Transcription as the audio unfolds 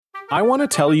I want to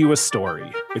tell you a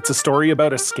story. It's a story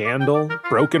about a scandal,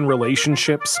 broken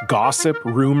relationships, gossip,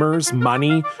 rumors,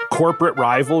 money, corporate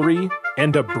rivalry,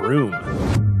 and a broom.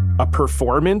 A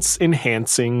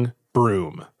performance-enhancing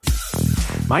broom.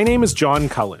 My name is John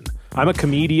Cullen. I'm a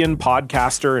comedian,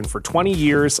 podcaster, and for 20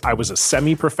 years, I was a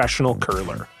semi-professional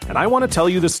curler. And I want to tell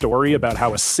you the story about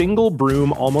how a single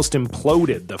broom almost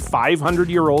imploded the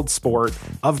 500-year-old sport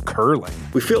of curling.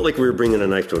 We felt like we were bringing a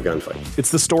knife to a gunfight.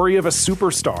 It's the story of a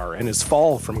superstar and his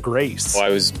fall from grace. Well, I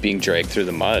was being dragged through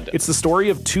the mud. It's the story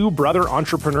of two brother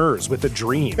entrepreneurs with a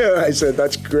dream. I said,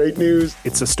 that's great news.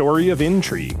 It's a story of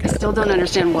intrigue. I still don't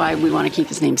understand why we want to keep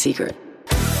his name secret.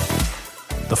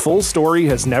 The full story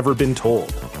has never been told,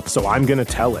 so I'm going to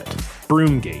tell it.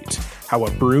 Broomgate, how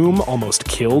a broom almost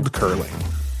killed curling.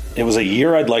 It was a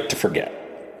year I'd like to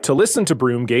forget. To listen to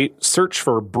Broomgate, search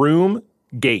for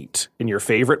Broomgate in your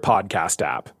favorite podcast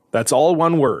app. That's all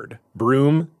one word,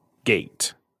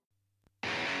 Broomgate.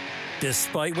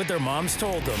 Despite what their moms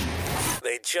told them,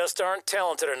 they just aren't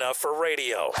talented enough for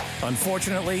radio.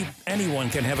 Unfortunately, anyone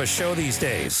can have a show these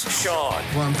days. Sean.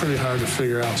 Well, I'm pretty hard to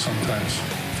figure out sometimes.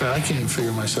 In fact, I can't even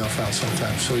figure myself out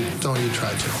sometimes, so don't you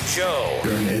try to. Joe.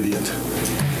 You're an idiot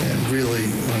and really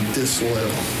a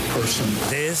disloyal person.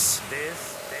 This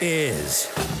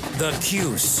is the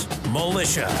Cuse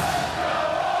Militia.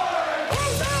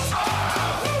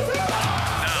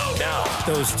 Now,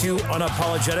 those two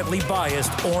unapologetically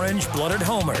biased, orange-blooded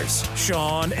homers,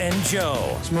 Sean and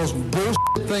Joe. It's the most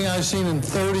bullshit thing I've seen in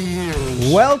 30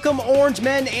 years. Welcome, orange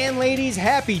men and ladies.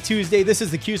 Happy Tuesday. This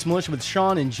is the Cuse Militia with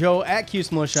Sean and Joe at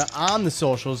Cuse Militia on the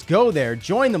socials. Go there.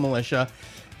 Join the militia.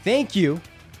 Thank you,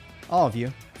 all of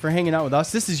you, for hanging out with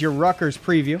us. This is your Rutgers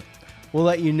preview. We'll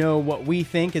let you know what we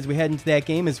think as we head into that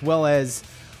game, as well as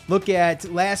look at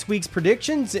last week's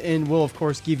predictions, and we'll, of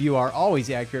course, give you our always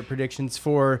accurate predictions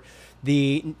for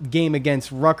the game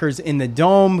against Rutgers in the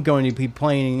Dome. Going to be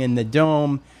playing in the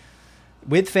Dome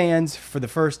with fans for the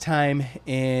first time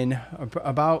in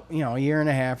about a year and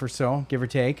a half or so, give or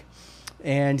take.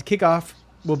 And kickoff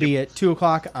will be at 2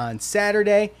 o'clock on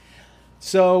Saturday.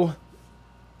 So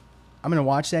I'm going to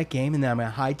watch that game, and then I'm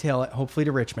going to hightail it, hopefully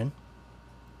to Richmond,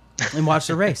 and watch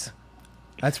the race.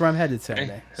 That's where I'm headed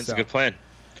Saturday. That's a good plan.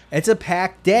 It's a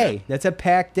packed day. That's a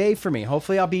packed day for me.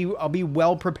 Hopefully, I'll be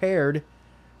well prepared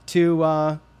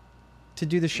to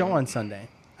do the show on Sunday.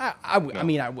 I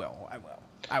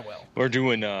will. We're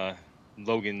doing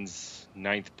Logan's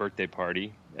 9th birthday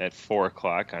party at 4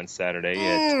 o'clock on Saturday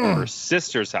at her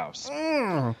sister's house.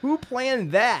 Who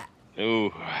planned that?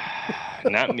 Ooh,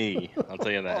 not me. I'll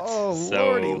tell you that. Oh,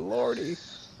 so, lordy.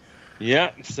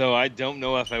 Yeah, so I don't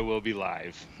know if I will be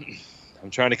live. I'm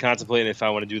trying to contemplate if I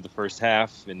want to do the first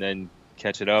half and then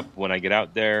catch it up when I get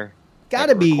out there.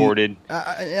 Gotta be recorded.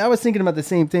 I was thinking about the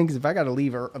same thing, because if I gotta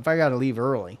leave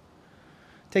early,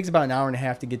 it takes about an hour and a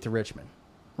half to get to Richmond.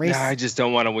 Yeah, I just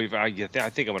don't want to wait. I think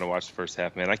I'm going to watch the first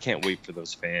half, man. I can't wait for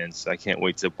those fans. I can't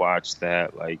wait to watch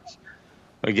that.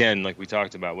 Again, like we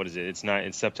talked about, what is it?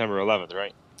 It's September 11th,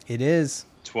 right? It is.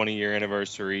 20-year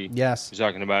anniversary. Yes. We're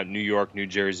talking about New York, New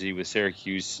Jersey with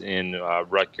Syracuse and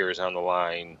Rutgers on the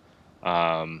line.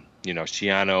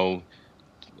 Schiano,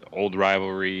 old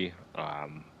rivalry,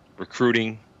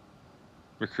 recruiting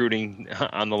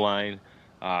on the line.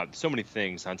 So many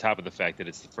things on top of the fact that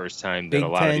it's the first time that Big a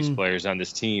lot 10. of these players on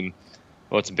this team,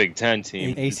 it's a Big Ten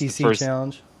team. ACC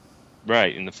challenge.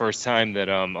 Right, and the first time that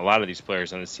a lot of these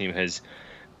players on this team has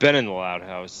been in the Loud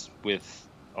House with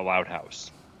a Loud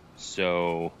House.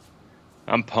 So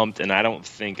I'm pumped, and I don't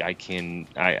think I can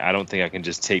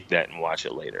just tape that and watch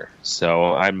it later.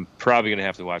 So I'm probably going to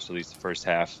have to watch at least the first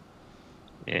half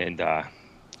and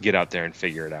get out there and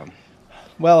figure it out.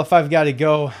 Well, if I've got to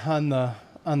go on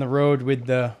the road with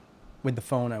the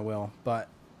phone, I will. But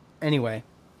anyway,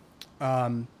 it's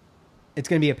going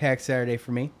to be a packed Saturday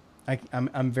for me.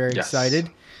 I'm very excited,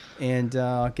 and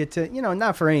get to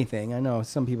not for anything. I know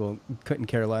some people couldn't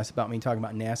care less about me talking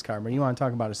about NASCAR, but you want to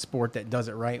talk about a sport that does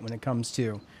it right when it comes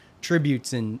to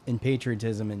tributes and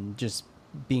patriotism and just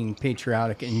being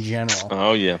patriotic in general.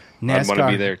 Oh yeah, NASCAR, I want to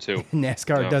be there too.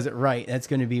 NASCAR does it right. That's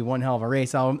going to be one hell of a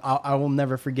race. I will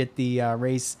never forget the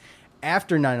race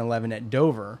after 9/11 at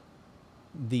Dover.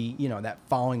 That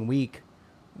following week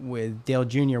with Dale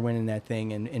Jr. winning that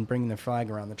thing and bringing the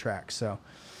flag around the track. So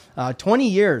 20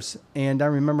 years, and I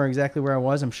remember exactly where I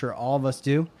was. I'm sure all of us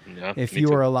do. Yeah, if you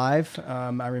were alive,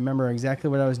 I remember exactly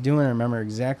what I was doing. I remember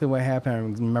exactly what happened. I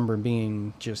remember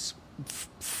being just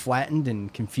flattened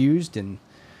and confused, and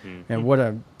what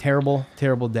a terrible,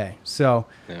 terrible day. So,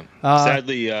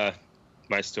 sadly,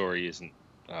 my story isn't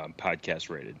podcast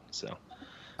rated. So,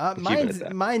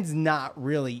 mine's not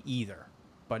really either,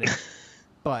 but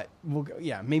but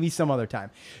maybe some other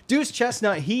time. Deuce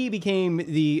Chestnut, he became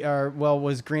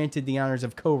was granted the honors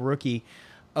of co-rookie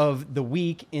of the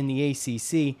week in the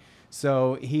ACC.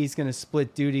 So he's going to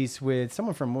split duties with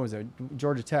someone from, what was it,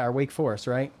 Georgia Tech or Wake Forest,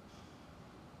 right?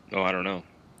 Oh, I don't know.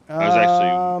 I was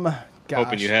actually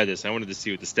hoping you had this. I wanted to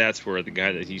see what the stats were of the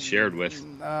guy that he shared with.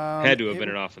 Had to have been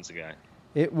an offensive guy.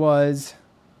 It was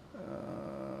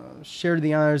shared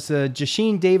the honors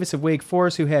Jasheen Davis of Wake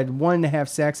Forest, who had 1.5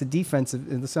 sacks, a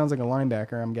defensive. It sounds like a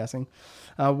linebacker, I'm guessing.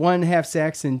 1.5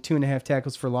 sacks and 2.5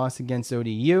 tackles for loss against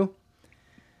ODU.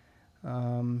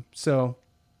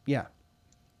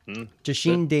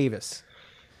 Jasheen Davis.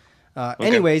 Okay.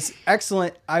 Anyways,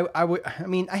 excellent. I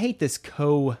hate this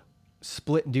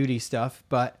split duty stuff,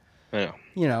 but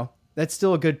that's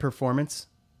still a good performance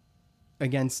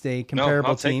against a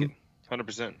comparable team.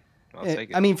 100%. I'll take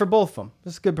it. I mean, for both of them,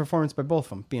 it's a good performance by both of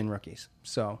them being rookies.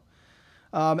 So,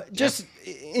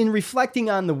 in reflecting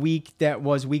on the week that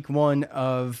was week 1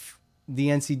 of the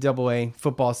NCAA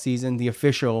football season, the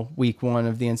official week 1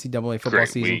 of the NCAA football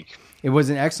season. Week. It was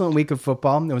an excellent week of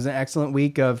football. It was an excellent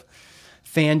week of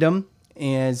fandom,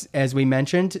 as we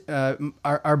mentioned.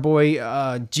 Our boy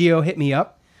Gio hit me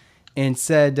up and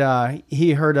said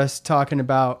he heard us talking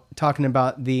about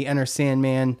the Enter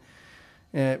Sandman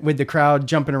with the crowd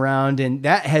jumping around, and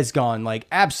that has gone like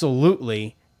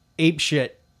absolutely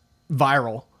apeshit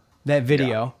viral. That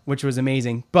video, which was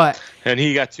amazing, and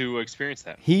he got to experience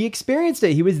that. He experienced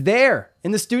it. He was there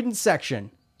in the student section.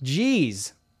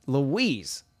 Jeez,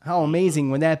 Louise, how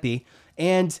amazing would that be?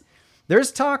 And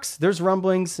there's talks, there's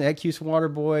rumblings. Cuse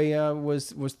Waterboy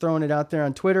was throwing it out there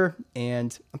on Twitter,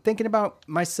 and I'm thinking about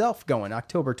myself going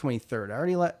October 23rd. I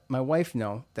already let my wife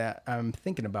know that I'm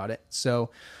thinking about it, so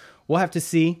we'll have to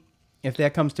see if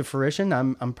that comes to fruition.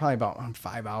 I'm probably about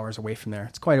 5 hours away from there.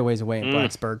 It's quite a ways away in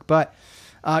Blacksburg, but.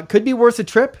 Could be worth a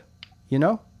trip, you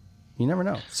never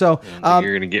know. So you're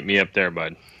going to get me up there,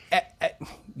 bud.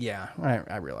 Yeah,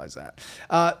 I realize that.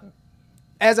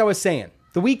 As I was saying,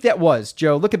 the week that was,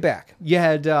 Joe, looking back, you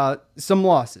had some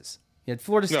losses. You had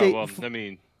Florida State.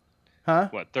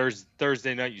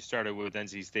 Thursday night you started with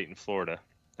NC State in Florida.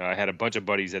 I had a bunch of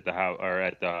buddies at the house or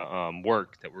at the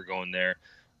work that were going there,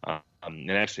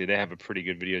 and actually they have a pretty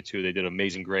good video too. They did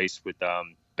Amazing Grace with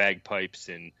bagpipes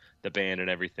and the band and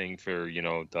everything for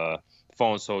the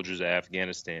fallen soldiers of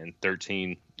Afghanistan.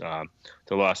 13 that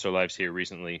lost their lives here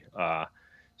recently, so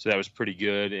that was pretty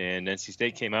good. And NC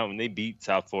State came out and they beat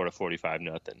South Florida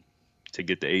 45-0 to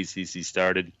get the ACC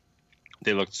started.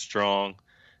 They looked strong.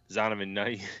 Zonovan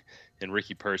Knight and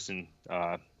Ricky Person,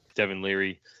 Devin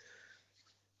Leary,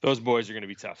 those boys are going to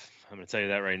be tough. I'm going to tell you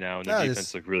that right now. And the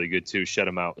defense looked really good too. Shut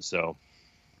them out. So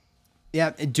yeah,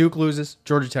 Duke loses,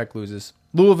 Georgia Tech loses,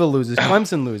 Louisville loses,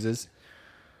 Clemson loses,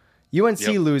 UNC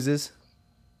loses,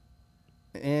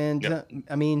 and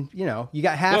you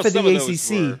got half of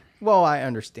the ACC. Well, I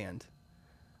understand.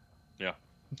 Yeah,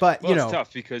 but it's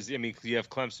tough because you have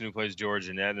Clemson who plays Georgia,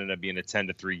 and that ended up being a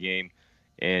 10-3 game,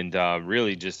 and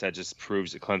really that just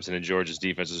proves that Clemson and Georgia's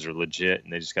defenses are legit,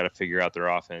 and they just got to figure out their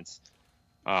offense.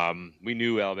 We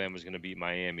knew Alabama was going to beat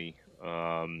Miami.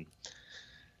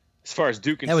 As far as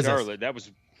Duke and Charlotte,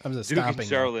 Duke and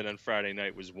Charlotte on Friday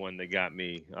night was one that got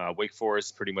me. Wake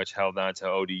Forest pretty much held on to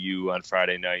ODU on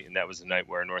Friday night, and that was the night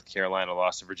where North Carolina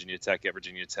lost to Virginia Tech at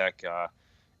Virginia Tech.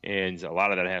 And a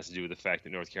lot of that has to do with the fact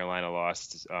that North Carolina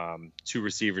lost 2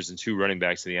 receivers and 2 running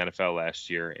backs to the NFL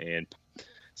last year. And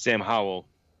Sam Howell,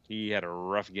 he had a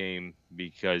rough game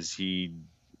because he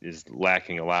is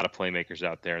lacking a lot of playmakers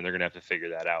out there, and they're going to have to figure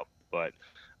that out. But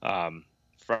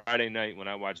Friday night when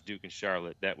I watched Duke and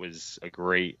Charlotte, that was a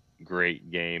great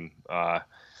game.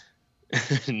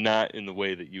 Not in the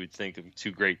way that you would think of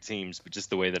 2 great teams, but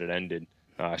just the way that it ended.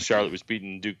 Charlotte was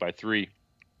beating Duke by 3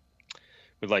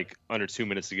 with like under 2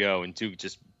 minutes to go, and Duke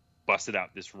just busted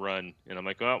out this run. And I'm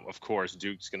like, well, of course,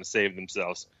 Duke's going to save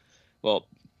themselves. Well,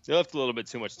 they left a little bit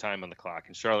too much time on the clock,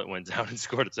 and Charlotte went down and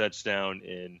scored a touchdown,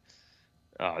 and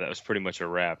that was pretty much a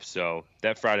wrap. So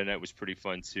that Friday night was pretty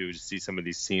fun, too, to see some of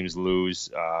these teams lose.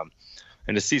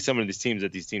 And to see some of these teams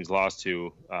that these teams lost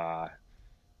to, I'm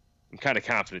kind of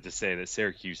confident to say that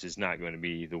Syracuse is not going to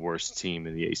be the worst team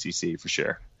in the ACC for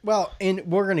sure. Well, and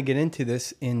we're going to get into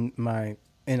this in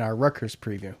our Rutgers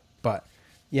preview. But,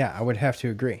 yeah, I would have to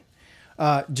agree.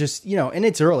 Just, and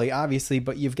it's early, obviously,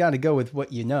 but you've got to go with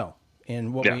what you know.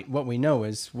 And what we know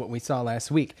is what we saw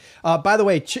last week. By the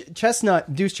way,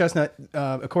 Deuce Chestnut,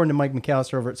 according to Mike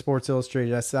McAllister over at Sports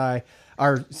Illustrated SI,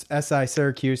 our SI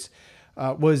Syracuse,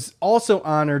 was also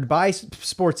honored by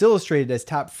Sports Illustrated as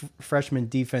top freshman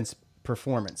defense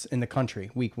performance in the country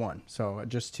week 1. So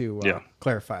just to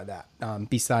clarify that,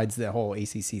 besides the whole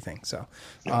ACC thing. So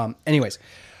anyways,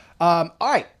 all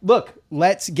right, look,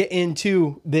 let's get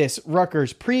into this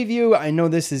Rutgers preview. I know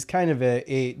this is kind of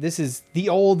this is the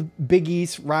old Big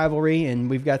East rivalry, and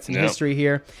we've got some history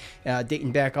here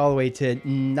dating back all the way to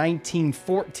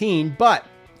 1914. But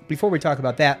before we talk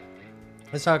about that,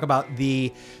 let's talk about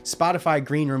the Spotify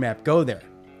Green Room app. Go there,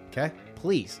 okay?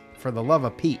 Please, for the love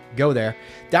of Pete, go there.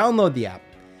 Download the app.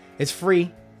 It's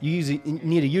free. You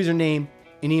need a username,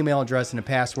 an email address, and a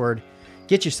password.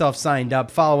 Get yourself signed up.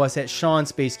 Follow us at Sean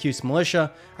Space Cuse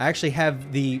Militia. I actually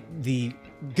have the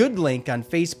good link on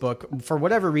Facebook. For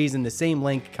whatever reason, the same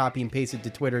link, copy and paste it to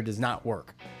Twitter, does not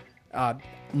work.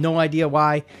 No idea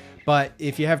why, but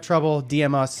if you have trouble,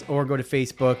 DM us or go to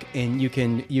Facebook, and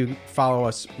you follow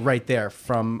us right there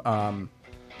from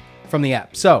the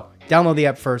app. So download the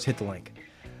app first, hit the link.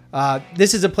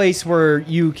 This is a place where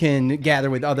you can gather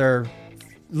with other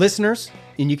listeners,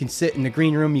 and you can sit in the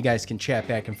green room. You guys can chat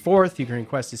back and forth. You can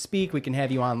request to speak. We can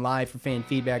have you on live for fan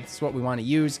feedback. This is what we want to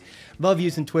use. Love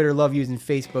using Twitter, love using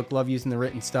Facebook, love using the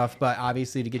written stuff, but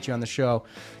obviously to get you on the show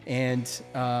and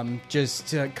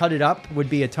just cut it up would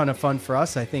be a ton of fun for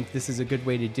us. I think this is a good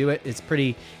way to do it. It's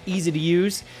pretty easy to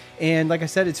use, and like I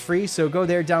said, it's free, so go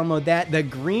there, download that. The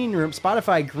Green Room,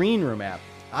 Spotify Green Room app,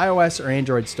 iOS or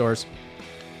Android stores,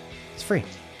 it's free.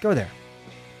 Go there.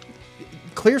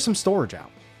 Clear some storage out.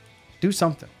 Do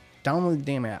something. Download the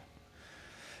damn app.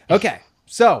 Okay,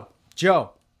 so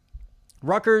Joe,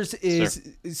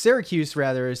 Syracuse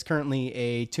is currently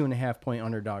a 2.5-point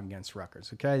underdog against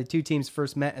Rutgers. Okay, the two teams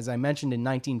first met, as I mentioned, in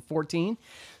 1914.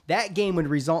 That game would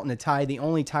result in a tie. The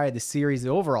only tie of the series, the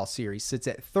overall series, sits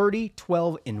at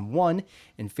 30-12-1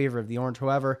 in favor of the Orange.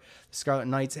 However, the Scarlet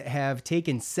Knights have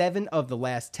taken 7 of the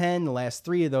last 10. The last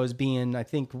 3 of those being, I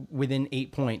think, within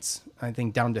 8 points. I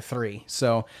think down to 3.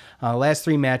 So, last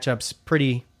 3 matchups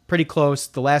pretty close.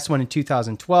 The last one in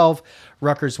 2012,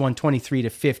 Rutgers won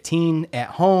 23-15 at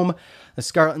home. The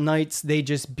Scarlet Knights, they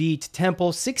just beat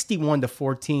Temple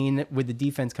 61-14, with the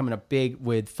defense coming up big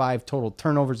with 5 total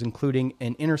turnovers, including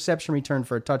an interception return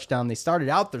for a touchdown. They started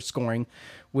out their scoring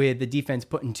with the defense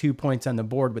putting 2 points on the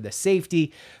board with a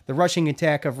safety. The rushing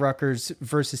attack of Rutgers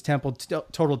versus Temple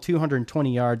totaled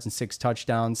 220 yards and 6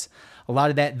 touchdowns. A lot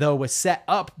of that, though, was set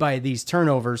up by these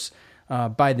turnovers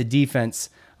by the defense.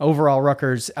 Overall,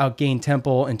 Rutgers outgained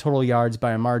Temple in total yards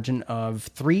by a margin of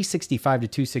 365 to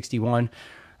 261.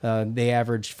 They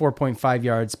averaged 4.5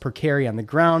 yards per carry on the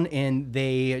ground, and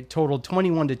they totaled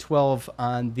 21 to 12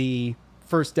 on the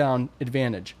first down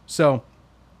advantage. So,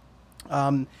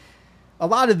 a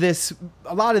lot of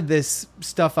this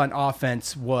stuff on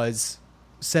offense was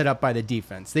set up by the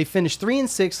defense. They finished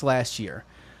 3-6 last year.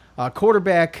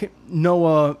 Quarterback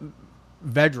Noah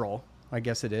Vedral, I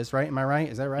guess it is, right? Am I right?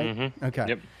 Is that right? Mm-hmm. Okay.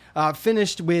 Yep.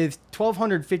 Finished with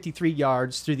 1,253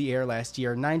 yards through the air last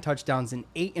year, 9 touchdowns and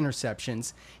 8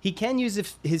 interceptions. He can use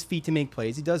his feet to make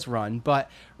plays. He does run, but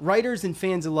writers and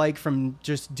fans alike, from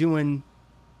just doing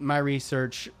my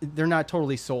research, they're not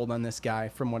totally sold on this guy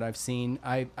from what I've seen.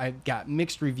 I've got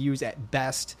mixed reviews at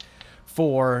best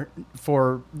for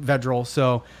Vedral.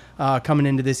 So coming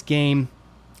into this game,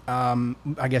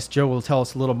 I guess Joe will tell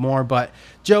us a little more, but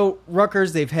Joe,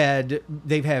 Rutgers, they've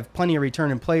have plenty of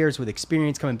returning players with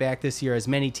experience coming back this year, as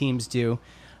many teams do.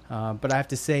 But I have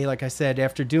to say, like I said,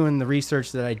 after doing the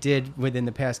research that I did within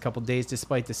the past couple days,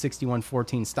 despite the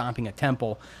 61-14 stomping at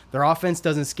Temple, their offense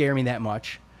doesn't scare me that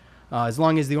much. As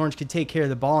long as the Orange can take care of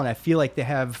the ball, and I feel like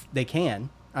they can.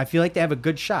 I feel like they have a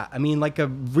good shot. I mean, like a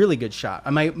really good shot.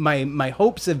 My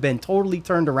hopes have been totally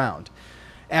turned around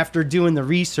after doing the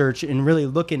research and really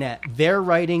looking at their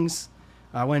writings.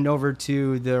 I went over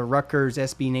to the Rutgers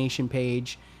SB Nation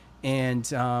page, and,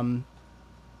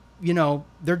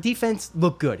 their defense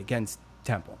looked good against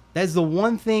Temple. That's the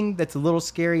one thing that's a little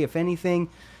scary. If anything,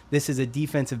 this is a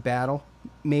defensive battle,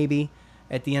 maybe,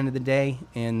 at the end of the day,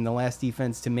 and the last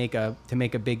defense to make a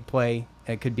big play,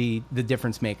 it could be the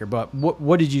difference maker. But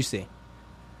what did you see?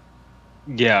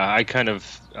 Yeah, I kind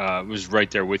of was right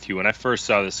there with you. When I first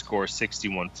saw the score,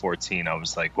 61-14, I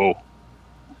was like, whoa,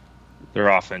 their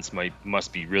offense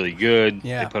must be really good.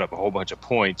 Yeah. They put up a whole bunch of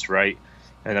points, right?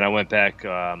 And then I went back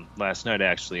last night,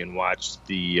 actually, and watched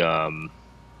the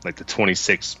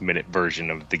 26-minute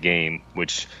version of the game,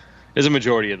 which is a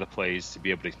majority of the plays, to be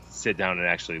able to sit down and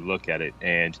actually look at it.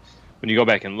 And when you go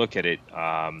back and look at it,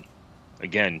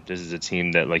 again, this is a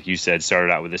team that, like you said,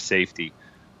 started out with a safety.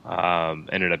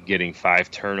 Ended up getting 5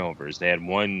 turnovers. They had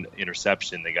 1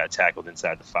 interception. They got tackled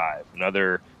inside the 5.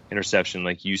 Another interception,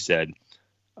 like you said,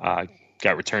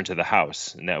 got returned to the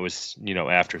house, and that was,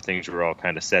 after things were all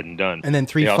kind of said and done. And then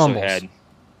 3 fumbles.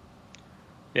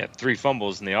 Yeah, 3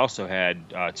 fumbles, and they also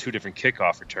had 2 different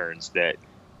kickoff returns that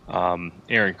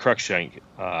Aaron Cruikshank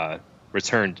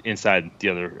returned inside the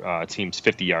other team's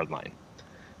 50-yard line.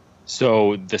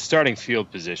 So the starting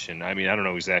field position, I don't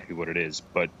know exactly what it is,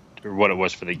 or what it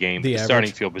was for the game. The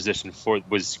starting field position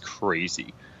was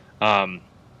crazy.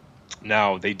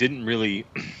 Now, they didn't really...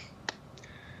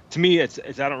 To me, it's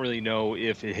I don't really know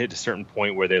if it hit a certain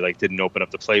point where they didn't open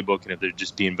up the playbook and if they're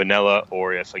just being vanilla,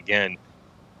 or if, again,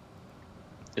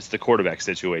 it's the quarterback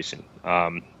situation.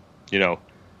 Noah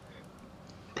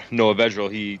Vedral,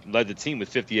 he led the team with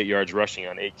 58 yards rushing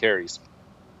on 8 carries.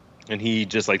 And he,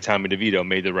 just like Tommy DeVito,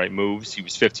 made the right moves. He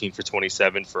was 15 for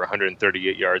 27 for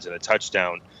 138 yards and a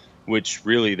touchdown, which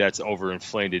really that's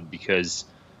overinflated because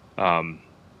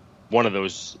one of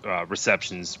those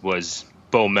receptions was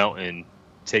Bo Melton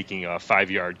taking a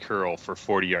 5-yard curl for a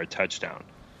 40-yard touchdown.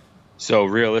 So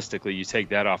realistically, you take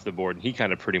that off the board, and he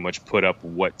kind of pretty much put up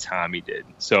what Tommy did.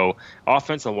 So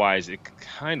offensive-wise, it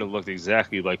kind of looked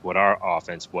exactly like what our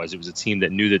offense was. It was a team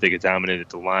that knew that they could dominate at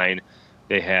the line.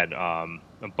 They had a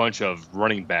bunch of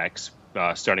running backs,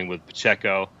 starting with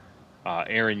Pacheco,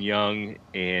 Aaron Young,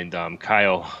 and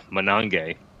Kyle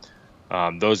Monange.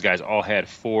 Those guys all had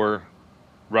 4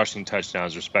 rushing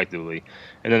touchdowns, respectively.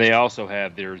 And then they also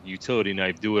have their utility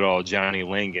knife do-it-all, Johnny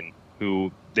Langan,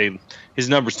 who his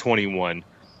number's 21.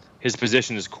 His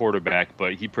position is quarterback,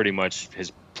 but he pretty much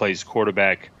plays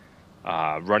quarterback,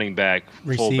 running back,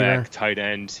 receiver, fullback, tight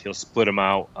end. He'll split them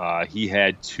out. He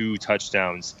had 2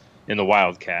 touchdowns in the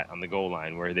Wildcat on the goal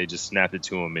line where they just snapped it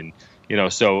to him. And,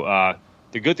 so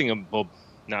the good thing, well,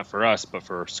 not for us, but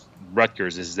for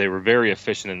Rutgers, is they were very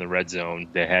efficient in the red zone.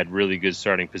 They had really good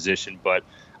starting position, but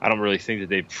I don't really think that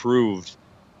they proved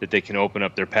that they can open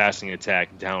up their passing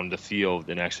attack down the field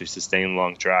and actually sustain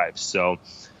long drives. So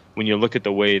when you look at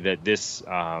the way that this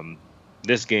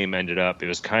game ended up, it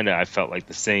was kind of, I felt like,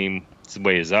 the same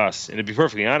way as us. And to be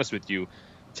perfectly honest with you,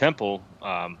 Temple,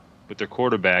 with their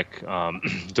quarterback,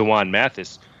 DeJuan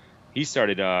Mathis, he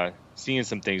started seeing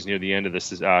some things near the end of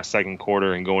the second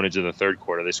quarter and going into the third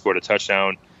quarter. They scored a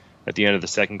touchdown at the end of the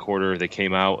second quarter. They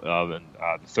came out of the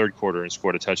third quarter and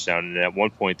scored a touchdown. And at one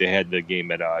point, they had the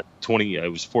game at 20.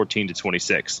 It was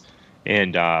 14-26.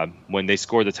 And when they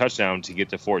scored the touchdown to get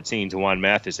to 14, DeJuan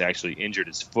Mathis actually injured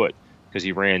his foot because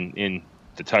he ran in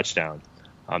the touchdown.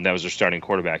 That was their starting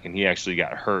quarterback, and he actually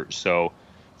got hurt. So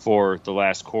for the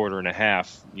last quarter and a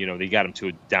half, they got him to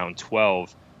a down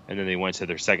 12. And then they went to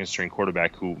their second-string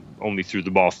quarterback, who only threw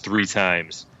the ball 3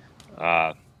 times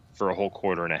for a whole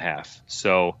quarter and a half.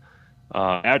 So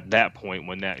at that point,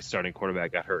 when that starting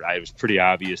quarterback got hurt, it was pretty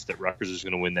obvious that Rutgers was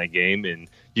going to win that game, and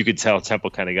you could tell Temple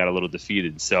kind of got a little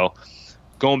defeated. So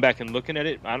going back and looking at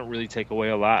it, I don't really take away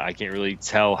a lot. I can't really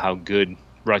tell how good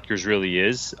Rutgers really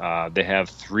is. They have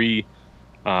 3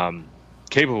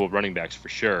 capable running backs for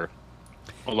sure,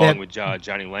 along with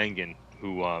Johnny Langan,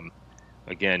 who,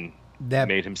 again,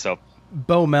 made himself.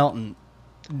 Bo Melton,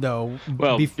 though.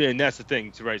 Well, and that's the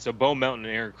thing, right? So Bo Melton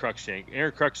and Aaron Cruikshank.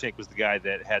 Aaron Cruikshank was the guy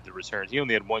that had the returns. He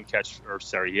only had 1 catch,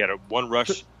 he had 1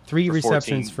 rush. 3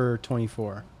 receptions for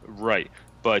 24. Right.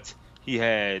 But he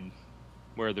had,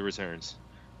 where are the returns?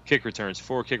 Kick returns,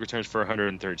 4 kick returns for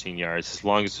 113 yards. His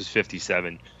longest was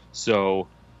 57. So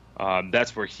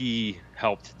that's where he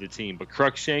helped the team. But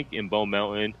Cruikshank and Bo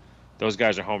Melton, those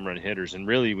guys are home run hitters. And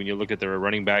really, when you look at their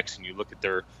running backs and you look at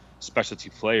their specialty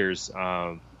players,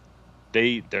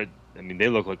 they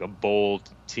look like a bold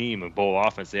team, a bold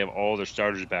offense. They have all their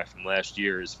starters back from last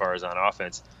year as far as on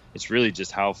offense. It's really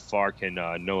just how far can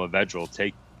Noah Vedral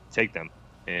take them.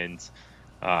 And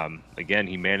again,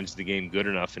 he managed the game good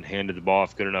enough and handed the ball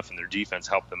off good enough, and their defense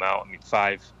helped them out.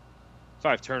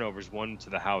 5 turnovers, 1 to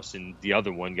the house, and the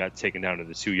other one got taken down to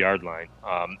the 2-yard line.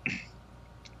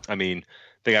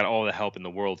 They got all the help in the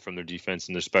world from their defense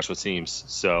and their special teams.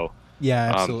 So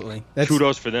yeah, absolutely.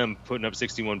 Kudos for them putting up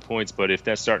 61 points. But if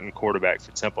that starting quarterback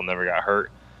for Temple never got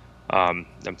hurt, I'm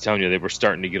telling you, they were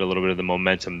starting to get a little bit of the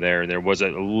momentum there. There was a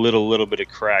little bit of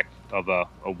crack of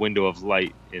a window of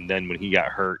light, and then when he got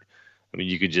hurt,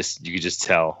 you could just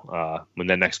tell when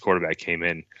that next quarterback came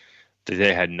in that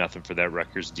they had nothing for that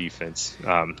Rutgers defense.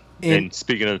 And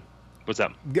speaking of, what's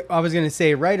up? I was going to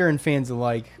say, writer and fans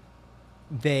alike,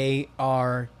 they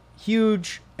are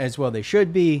huge, as well they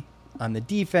should be, on the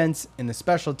defense and the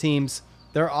special teams.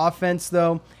 Their offense,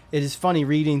 though, it is funny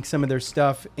reading some of their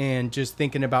stuff and just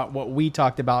thinking about what we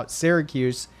talked about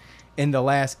Syracuse in the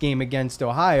last game against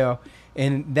Ohio,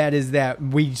 and that is that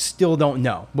we still don't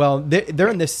know. Well, they're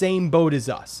in the same boat as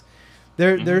us.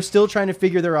 They're still trying to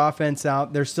figure their offense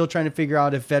out. They're still trying to figure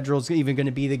out if Federal's even going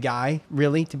to be the guy,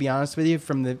 really, to be honest with you,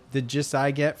 from the gist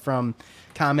I get from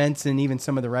comments and even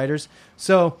some of the writers.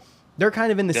 So they're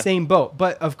kind of in the same boat.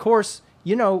 But, of course,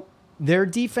 their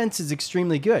defense is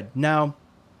extremely good. Now,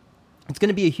 it's going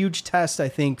to be a huge test, I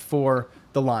think, for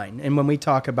the line. And when we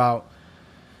talk about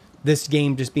this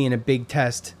game just being a big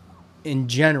test in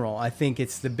general, I think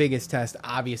it's the biggest test,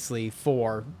 obviously,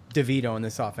 for DeVito and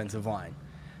this offensive line.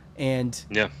 And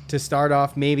to start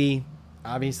off, maybe,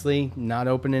 obviously, not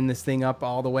opening this thing up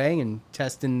all the way and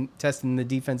testing the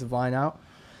defensive line out.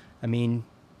 I mean,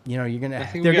 you're gonna. I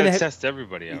think they're gonna test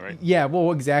everybody out, right? Yeah,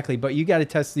 well, exactly. But you got to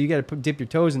test. You got to dip your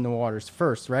toes in the waters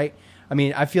first, right? I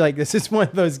mean, I feel like this is one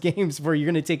of those games where you're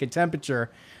gonna take a temperature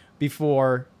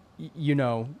before you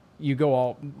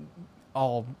go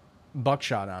all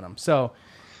buckshot on them. So.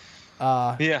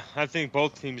 I think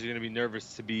both teams are going to be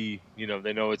nervous to be,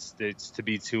 they know it's to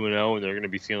be 2-0 and they're going to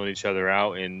be feeling each other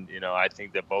out. And, I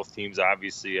think that both teams,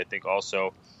 obviously, I think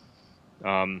also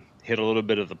hit a little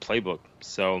bit of the playbook.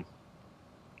 So,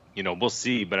 we'll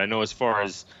see. But I know as far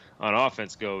as on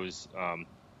offense goes,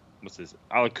 what's this?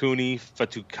 Alakuni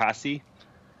Fatukasi.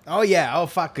 Oh, yeah. Oh,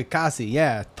 Fatukasi.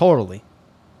 Yeah, totally.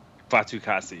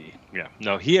 Fatukasi. Yeah.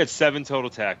 No, he had 7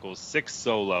 total tackles, 6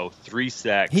 solo, 3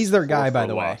 sacks. He's their guy, by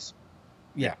the way.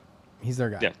 Yeah, he's their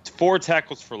guy. Yeah, 4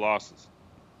 tackles for losses.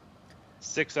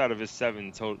 6 out of his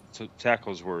 7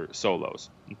 tackles were solos.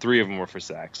 And 3 of them were for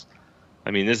sacks.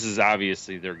 I mean, this is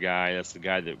obviously their guy. That's the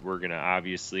guy that we're going to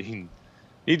obviously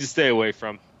need to stay away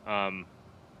from.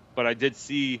 But I did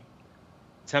see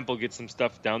Temple get some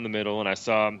stuff down the middle, and I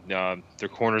saw their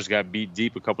corners got beat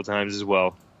deep a couple times as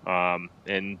well.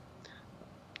 And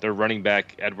their running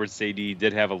back, Edward Sadie,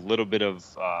 did have a little bit of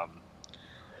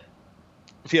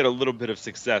he had a little bit of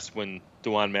success when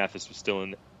DeJuan Mathis was still in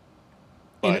there.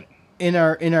 But in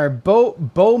our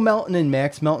Bo Melton and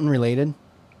Max Melton related?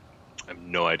 I have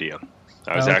no idea.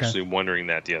 I was actually wondering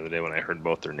that the other day when I heard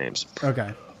both their names.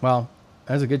 Okay. Well,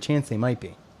 there's a good chance they might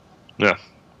be. Yeah.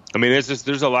 I mean,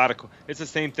 there's a lot of it's the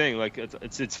same thing. Like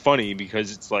it's funny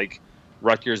because it's like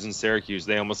Rutgers and Syracuse,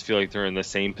 they almost feel like they're in the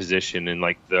same position in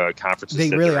like the conferences. They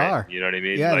really are. You know what I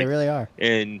mean? Yeah, they really are.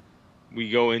 And we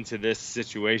go into this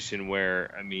situation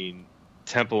where, I mean,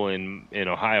 Temple and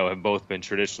Ohio have both been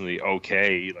traditionally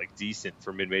okay, like decent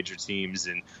for mid-major teams.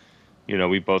 And,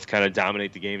 we both kind of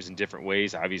dominate the games in different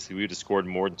ways. Obviously, we would have scored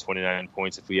more than 29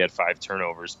 points if we had 5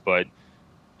 turnovers. But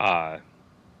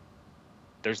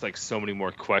there's like so many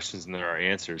more questions than there are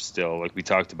answers still, like we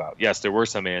talked about. Yes, there were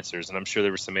some answers, and I'm sure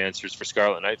there were some answers for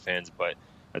Scarlet Knight fans. But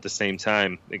at the same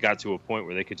time, it got to a point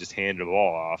where they could just hand the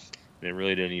ball off. And it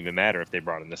really didn't even matter if they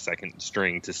brought in the second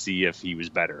string to see if he was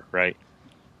better, right?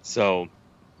 So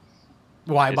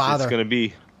why bother? It's going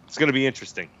to be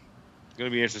interesting. It's going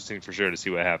to be interesting for sure to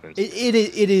see what happens. It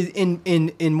is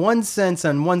in one sense,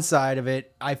 on one side of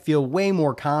it, I feel way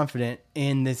more confident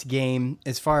in this game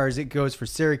as far as it goes for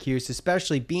Syracuse,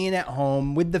 especially being at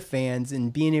home with the fans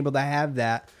and being able to have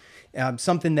that.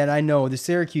 Something that I know the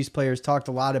Syracuse players talked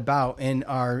a lot about and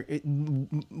are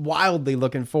wildly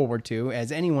looking forward to,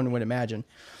 as anyone would imagine.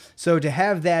 So to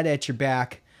have that at your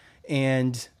back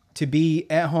and to be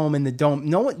at home in the dome,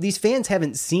 these fans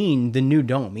haven't seen the new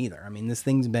dome either. I mean, this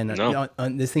thing's been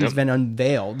been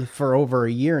unveiled for over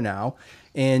a year now,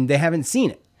 and they haven't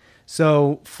seen it.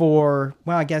 So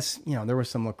I guess there was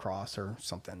some lacrosse or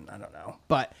something, I don't know,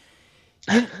 but.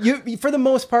 You for the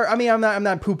most part, I mean, I'm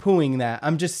not poo-pooing that.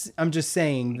 I'm just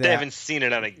saying that they haven't seen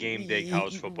it on a game day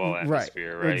college football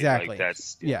atmosphere, right? Exactly. Like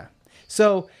that's yeah.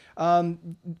 So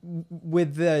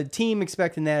with the team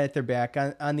expecting that at their back,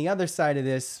 on the other side of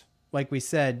this, like we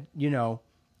said,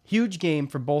 huge game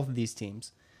for both of these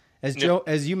teams.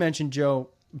 As you mentioned, Joe,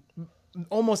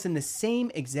 almost in the same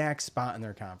exact spot in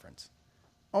their conference.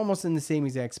 Almost in the same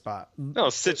exact spot. No,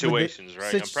 situations,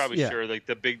 right? I'm probably sure like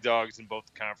the big dogs in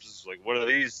both conferences, like, what are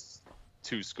these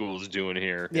 2 schools doing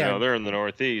here? Yeah. They're in the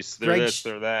Northeast. They're this,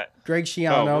 they're that. Greg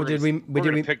Schiano, we're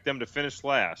gonna pick them to finish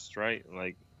last, right?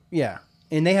 Like, yeah,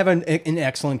 and they have an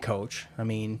excellent coach. I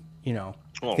mean, no,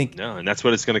 and that's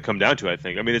what it's going to come down to. I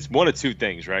think. I mean, it's one of 2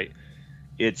 things, right?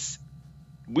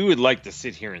 We would like to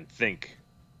sit here and think,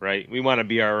 right? We want to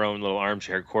be our own little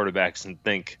armchair quarterbacks and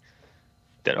think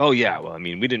that, oh, yeah, well, I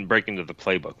mean, we didn't break into the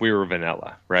playbook. We were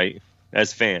vanilla, right?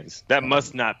 As fans. That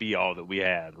must not be all that we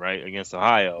had, right? Against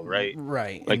Ohio, right?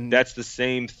 Right. Like, that's the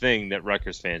same thing that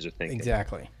Rutgers fans are thinking.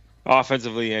 Exactly.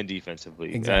 Offensively and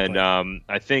defensively. Exactly. And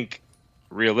I think,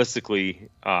 realistically,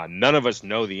 none of us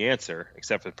know the answer,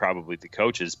 except for probably the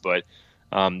coaches, but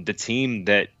the team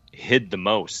that hid the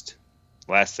most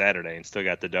last Saturday and still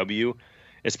got the W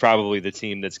is probably the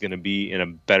team that's going to be in a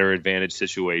better advantage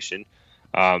situation.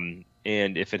 And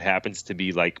if it happens to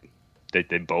be like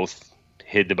they both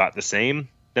hit about the same,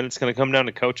 then it's going to come down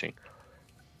to coaching.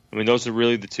 I mean, those are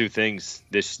really the two things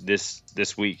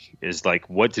this week is like,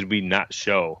 what did we not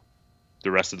show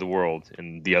the rest of the world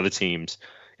and the other teams,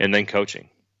 and then coaching.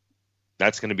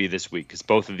 That's going to be this week because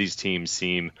both of these teams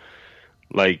seem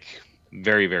like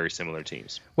very, very similar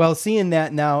teams. Well, seeing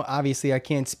that now, obviously I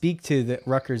can't speak to the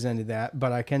Rutgers end of that,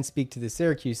 but I can speak to the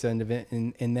Syracuse end of it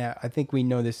in that I think we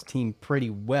know this team pretty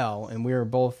well, and we were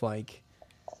both like,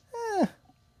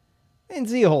 didn't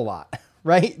see a whole lot,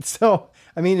 right? So,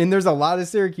 I mean, and there's a lot of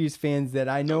Syracuse fans that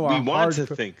I know we want to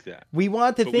think that. We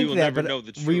want to think we will that, never but know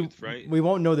the truth, right? We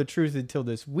won't know the truth until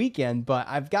this weekend, but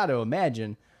I've got to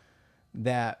imagine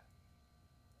that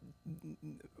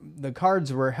the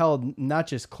cards were held not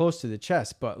just close to the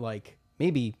chest, but like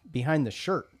maybe behind the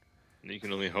shirt. You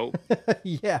can only hope.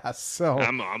 Yeah, so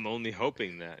I'm only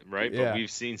hoping that, right? Yeah. But we've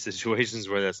seen situations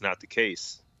where that's not the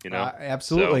case. You know,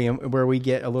 absolutely, so, where we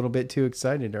get a little bit too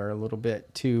excited or a little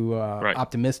bit too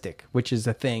optimistic, which is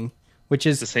a thing. Which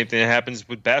is the same thing that happens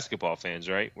with basketball fans,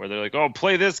 right? Where they're like, "Oh,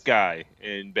 play this guy,"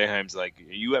 and Boeheim's like,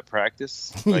 "Are you at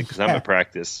practice?" Like, because I'm at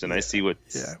practice and I see what.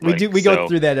 Yeah, we go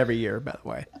through that every year, by the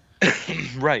way.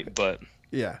 Right, but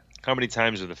yeah, how many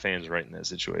times are the fans right in that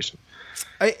situation?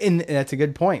 And that's a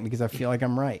good point because I feel like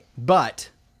I'm right, but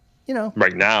you know,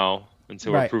 right now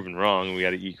until we're proven wrong, we got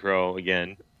to eat crow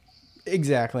again.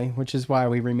 Exactly, which is why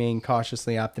we remain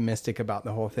cautiously optimistic about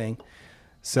the whole thing.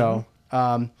 So,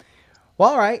 well,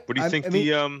 all right. What do you think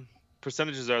the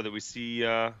percentages are that we see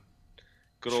good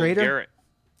Schrader? Old Garrett?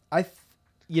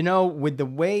 With the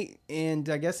way, and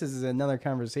I guess this is another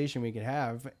conversation we could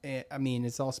have. I mean,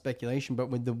 it's all speculation, but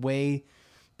with the way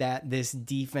that this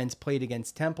defense played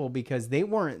against Temple, because they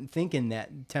weren't thinking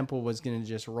that Temple was going to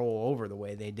just roll over the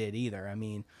way they did either. I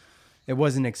mean, it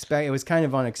wasn't it was kind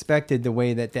of unexpected the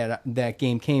way that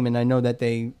game came, and I know that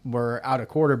they were out of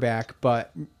quarterback,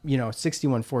 but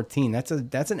 61-14,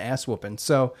 that's an ass whooping.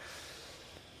 So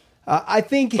I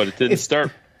think, but it didn't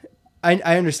start. I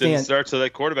understand. It didn't start, so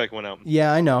that quarterback went out.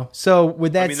 Yeah, I know. So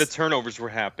with that, I mean, the turnovers were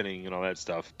happening and all that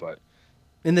stuff, but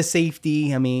in the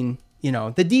safety, I mean,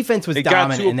 the defense was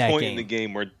dominant in that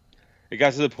game. It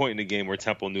got to the point in the game where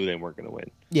Temple knew they weren't going to win.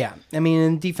 Yeah, I mean,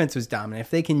 and defense was dominant. If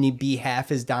they can be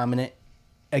half as dominant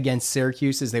against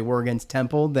Syracuse as they were against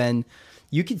Temple, then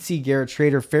you could see Garrett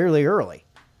Schrader fairly early.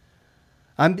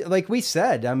 Like we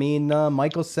said, I mean,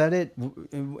 Michael said it,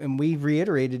 and we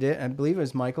reiterated it. I believe it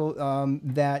was Michael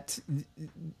that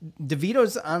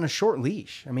DeVito's on a short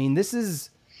leash. I mean, this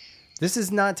is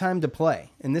not time to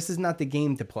play, and this is not the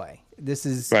game to play. This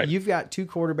is You've got two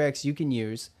quarterbacks you can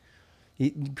use.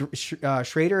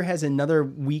 Schrader has another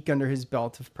week under his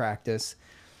belt of practice.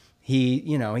 He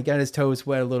got his toes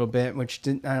wet a little bit, which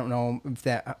I don't know if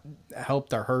that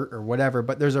helped or hurt or whatever,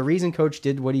 but there's a reason Coach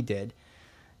did what he did.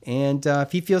 And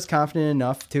if he feels confident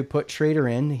enough to put Schrader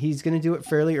in, he's going to do it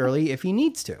fairly early if he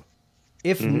needs to.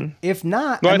 If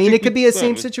not, well, I mean, it could be the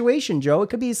same situation, Joe.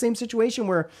 It could be the same situation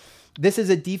where this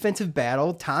is a defensive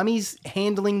battle. Tommy's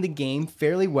handling the game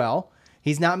fairly well.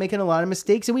 He's not making a lot of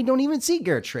mistakes, and we don't even see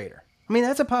Garrett Schrader. I mean,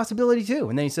 that's a possibility too.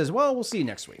 And then he says, well, we'll see you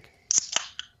next week.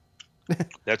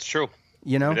 That's true. I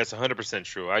mean, that's 100%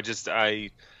 true. I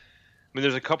mean,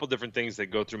 there's a couple different things that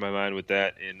go through my mind with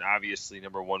that. And obviously,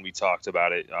 number one, we talked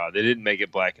about it. They didn't make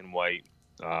it black and white.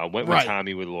 Went with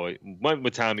Tommy with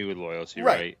loyalty,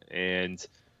 right? And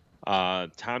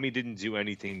Tommy didn't do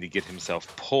anything to get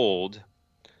himself pulled.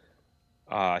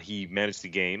 He managed the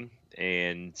game.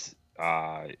 And,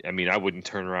 I mean, I wouldn't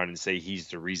turn around and say he's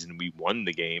the reason we won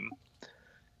the game.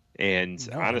 And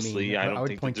honestly, I don't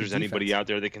think that there's anybody out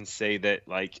there that can say that,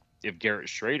 like, if Garrett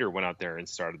Schrader went out there and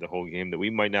started the whole game, that we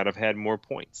might not have had more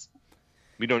points.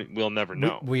 We'll never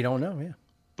know. We don't know, yeah.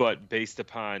 But based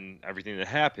upon everything that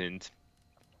happened,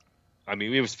 I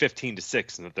mean, it was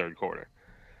 15-6 in the third quarter.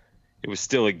 It was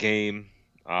still a game,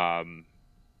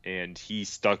 and he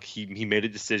stuck. He made a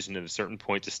decision at a certain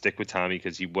point to stick with Tommy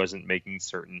because he wasn't making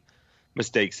certain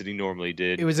mistakes that he normally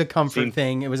did. It was a comfort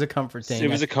thing.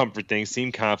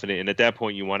 Seemed confident, and at that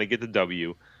point, you want to get the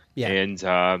W. Yeah. And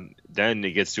then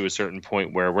it gets to a certain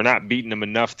point where we're not beating them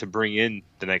enough to bring in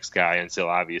the next guy until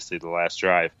obviously the last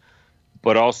drive.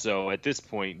 But also at this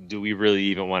point, do we really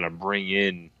even want to bring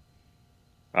in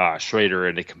Schrader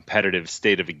in a competitive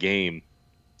state of a game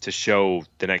to show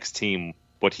the next team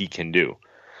what he can do?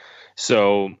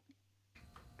 So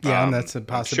yeah, that's a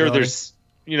possibility.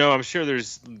 I'm sure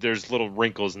there's little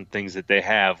wrinkles and things that they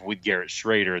have with Garrett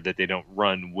Schrader that they don't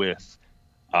run with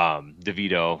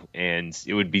DeVito, and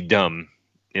it would be dumb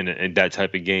in that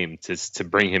type of game to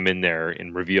bring him in there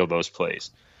and reveal those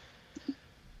plays.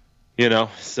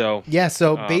 So yeah.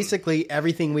 So basically,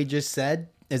 everything we just said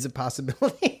is a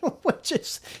possibility, which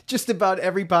is just about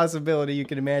every possibility you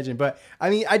can imagine. But I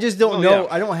mean, I just don't know.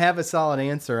 Yeah. I don't have a solid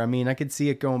answer. I mean, I could see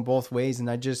it going both ways, and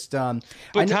I just.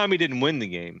 But Tommy didn't win the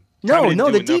game. No,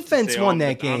 the defense won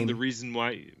that game. The reason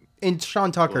why. And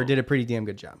Sean Tucker did a pretty damn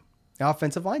good job. The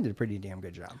offensive line did a pretty damn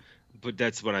good job. But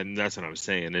that's what I'm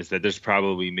saying, is that there's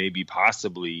probably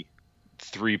possibly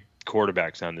 3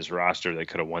 quarterbacks on this roster that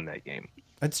could have won that game.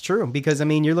 That's true, because I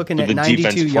mean, you're looking at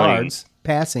 92 yards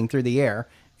passing through the air,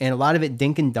 and a lot of it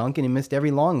dink and dunk, and he missed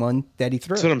every long one that he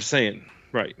threw. That's what I'm saying.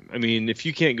 Right. I mean, if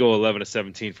you can't go 11 of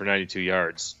 17 for 92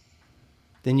 yards,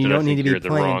 then you don't need to be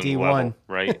playing D1, level,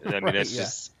 right? I mean,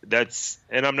 that's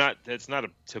not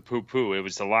to poo-poo. It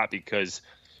was a lot because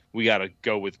we got to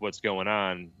go with what's going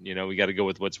on. We got to go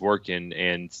with what's working,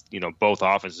 and both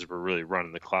offenses were really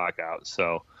running the clock out.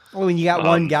 So, well, when you got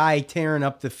one guy tearing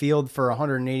up the field for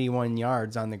 181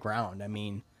 yards on the ground, I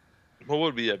mean, what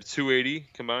would we have, 280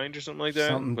 combined or something like that?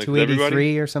 Something like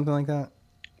 283 or something like that.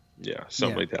 Yeah,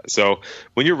 something like that. So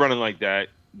when you're running like that,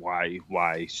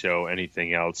 why show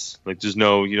anything else? Like, just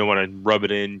know you don't want to rub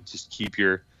it in. Just keep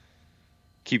your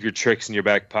tricks in your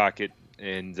back pocket,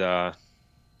 and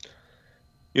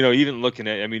even looking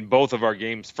at, I mean, both of our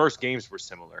first games were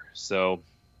similar. So,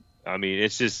 I mean,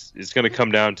 it's going to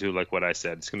come down to, like what I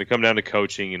said, it's going to come down to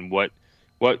coaching and what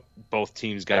both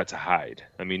teams got to hide.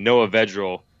 I mean, Noah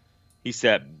Vedral,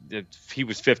 he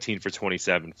was 15 for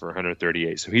 27 for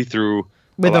 138. So he threw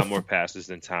a lot more passes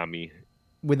than Tommy.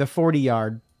 With a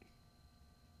 40-yard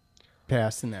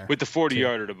pass in there. With the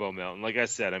 40-yarder to Bo Melton. Like I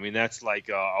said, I mean, that's like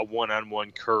a one-on-one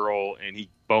curl, and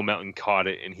Bo Melton caught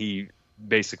it, and he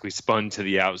basically spun to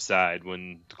the outside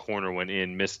when the corner went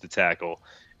in, missed the tackle,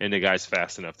 and the guy's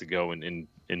fast enough to go and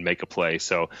make a play.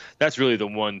 So that's really the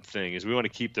one thing, is we want to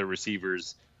keep the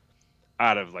receivers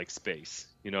out of, like, space.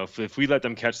 If we let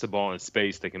them catch the ball in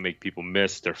space, they can make people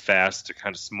miss. They're fast. They're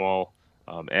kind of small.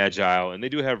 Agile, and they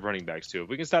do have running backs too. If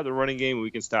we can stop the running game,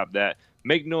 we can stop that.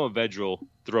 Make Noah Vedral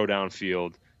throw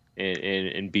downfield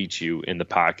and beat you in the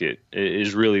pocket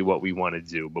is really what we want to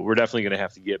do. But we're definitely going to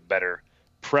have to get better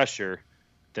pressure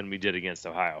than we did against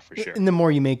Ohio, for sure. And the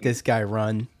more you make this guy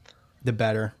run, the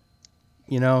better.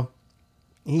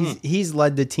 He's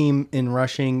led the team in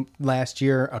rushing last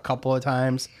year a couple of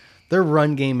times. Their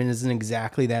run game isn't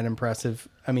exactly that impressive.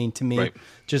 I mean, to me,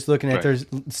 just looking at their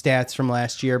stats from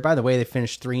last year. By the way, they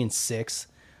finished 3-6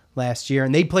 last year,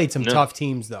 and they played some tough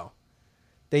teams, though.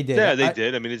 They did. Yeah, they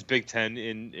did. I mean, it's Big Ten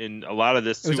in a lot of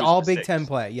this. It was all Big Ten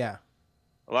play. Yeah.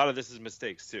 A lot of this is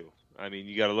mistakes too. I mean,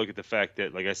 you got to look at the fact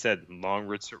that, like I said, long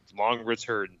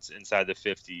returns inside the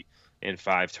 50 and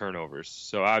 5 turnovers.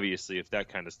 So obviously, if that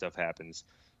kind of stuff happens,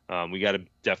 we got to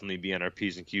definitely be on our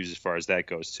P's and Q's as far as that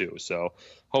goes too. So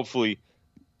hopefully,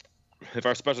 if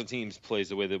our special teams plays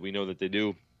the way that we know that they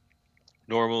do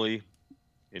normally,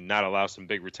 and not allow some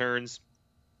big returns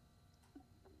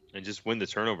and just win the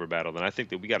turnover battle, then I think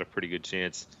that we got a pretty good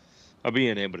chance of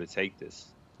being able to take this.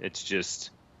 It's just,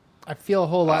 I feel a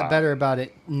whole lot better about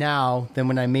it now than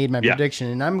when I made my prediction,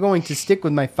 and I'm going to stick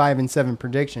with my 5-7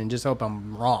 prediction and just hope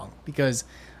I'm wrong, because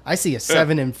I see a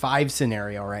 7-5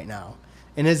 scenario right now.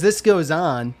 And as this goes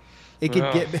on, it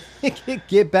could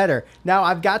get better. Now,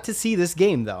 I've got to see this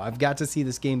game, though. I've got to see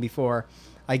this game before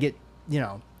I get,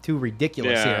 too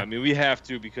ridiculous here. Yeah, I mean, we have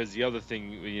to, because the other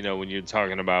thing, when you're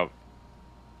talking about,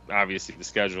 obviously, the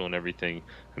schedule and everything,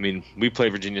 I mean, we play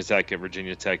Virginia Tech at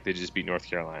Virginia Tech. They just beat North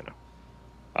Carolina.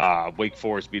 Wake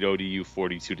Forest beat ODU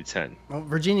 42-10. Well,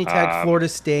 Virginia Tech, Florida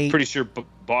State. Pretty sure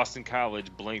Boston College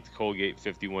blanked Colgate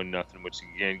 51-0, which,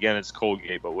 again, it's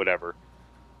Colgate, but whatever.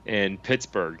 And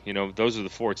Pittsburgh, those are the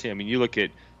 4 teams. I mean, you look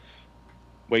at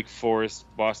Wake Forest,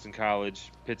 Boston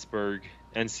College, Pittsburgh,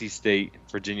 NC State,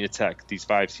 Virginia Tech, these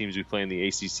 5 teams we play in the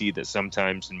ACC that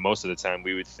sometimes, and most of the time,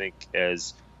 we would think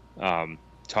as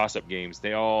toss-up games.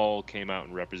 They all came out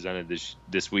and represented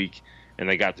this week, and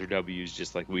they got their W's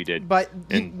just like we did.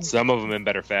 And some of them in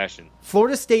better fashion.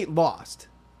 Florida State lost.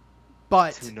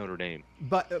 But to Notre Dame.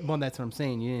 But that's what I'm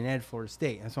saying. You didn't add Florida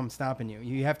State. That's why I'm stopping you.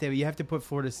 You have to put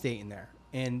Florida State in there.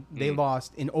 And they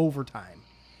lost in overtime,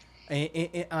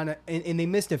 and they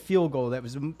missed a field goal that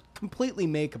was completely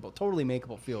makeable, totally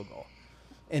makeable field goal,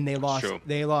 and they lost. True.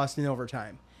 They lost in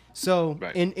overtime. So,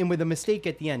 and with a mistake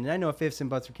at the end, and I know if ifs and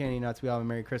buts are candy nuts, we all have a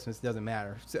Merry Christmas. It doesn't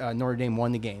matter. Notre Dame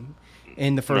won the game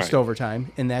in the first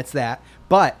overtime, and that's that.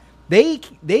 But they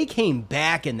came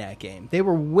back in that game. They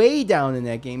were way down in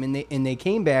that game, and they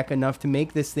came back enough to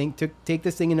make this thing take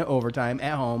this thing into overtime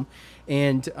at home.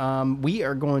 And we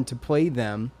are going to play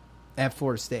them at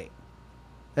Florida State.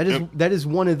 That is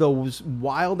one of those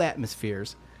wild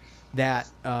atmospheres that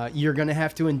you're going to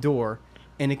have to endure,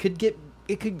 and a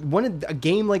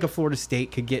game like a Florida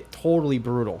State could get totally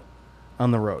brutal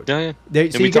on the road. Yeah.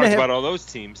 And we talked about all those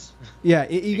teams. Yeah,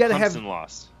 you got to have Clemson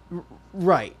lost.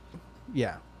 Right.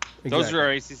 Yeah. Exactly. Those are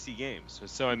our ACC games.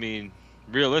 So I mean,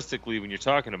 realistically, when you're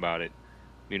talking about it,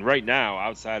 I mean, right now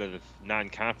outside of the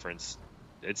non-conference,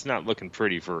 it's not looking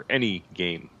pretty for any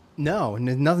game. No,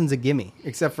 nothing's a gimme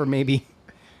except for maybe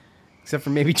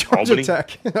Georgia Albany.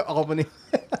 Tech, Albany.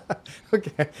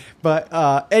 Okay,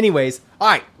 but anyways,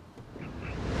 all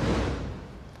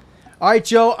right,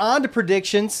 Joe. On to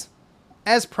predictions,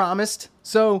 as promised.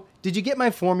 So, did you get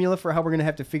my formula for how we're gonna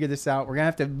have to figure this out? We're gonna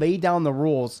have to lay down the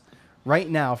rules right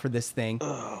now for this thing,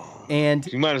 and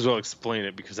you might as well explain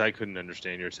it because I couldn't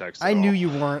understand your text. I knew you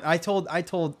weren't. I told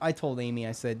Amy.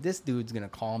 I said, this dude's gonna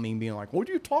call me and being like, "What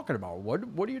are you talking about?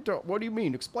 What do you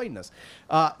mean? Explain this."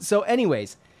 So,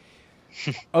 anyways.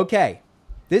 Okay,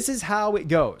 this is how it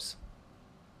goes.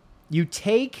 You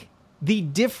take the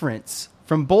difference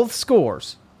from both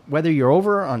scores, whether you're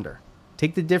over or under.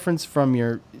 Take the difference from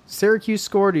your Syracuse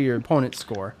score to your opponent's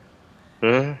score.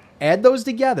 Add those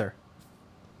together.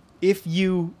 If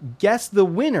you guess the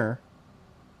winner,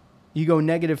 you go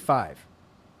 -5.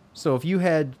 So if you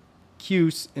had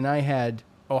Cuse and I had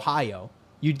Ohio,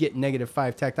 you'd get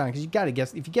 -5 tacked on because you got to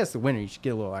guess. If you guess the winner, you should get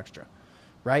a little extra,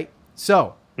 right?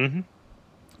 So.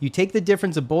 You take the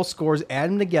difference of both scores, add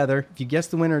them together. If you guess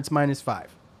the winner, it's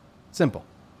 -5. Simple.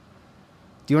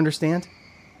 Do you understand?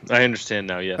 I understand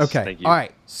now, yes. Okay. Thank you. All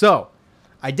right. So,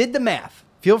 I did the math.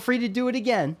 Feel free to do it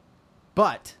again.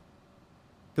 But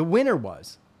the winner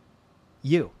was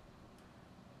you.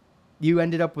 You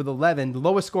ended up with 11. The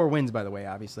lowest score wins, by the way,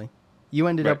 obviously. You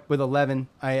ended up with 11.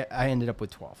 I ended up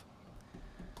with 12.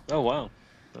 Oh, wow.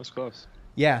 That was close.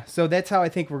 Yeah, so that's how I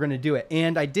think we're going to do it.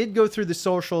 And I did go through the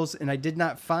socials, and I did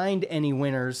not find any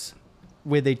winners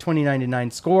with a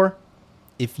 29-9 score.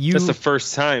 That's the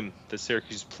first time that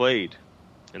Syracuse played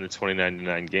in the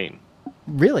 29-9 game.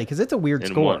 Really? Because it's a weird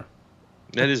score. Won.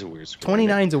 That is a weird score.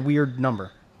 29 is a weird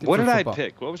number. What did I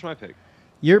pick? What was my pick?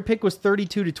 Your pick was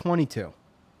 32-22.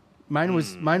 Mine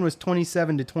was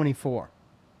 27-24.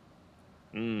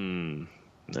 That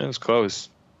was close.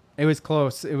 It was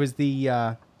close. It was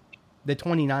the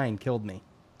 29 killed me,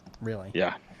 really.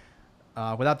 Yeah.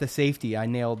 Without the safety, I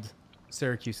nailed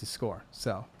Syracuse's score.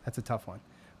 So that's a tough one.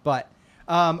 But,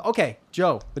 okay,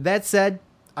 Joe, with that said,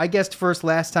 I guessed first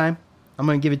last time. I'm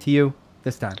going to give it to you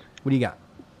this time. What do you got?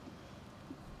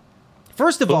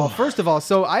 First of all,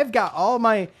 so I've got all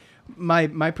my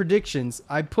predictions.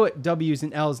 I put W's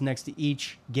and L's next to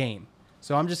each game.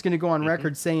 So I'm just going to go on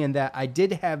record saying that I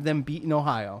did have them beating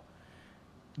Ohio.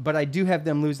 But I do have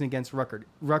them losing against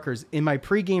Rutgers in my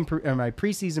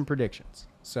preseason predictions.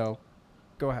 So,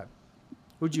 go ahead.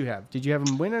 Who'd you have? Did you have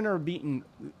them winning or beating?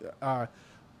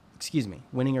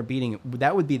 Winning or beating?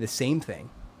 That would be the same thing.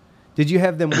 Did you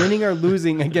have them winning or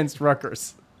losing against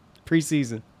Rutgers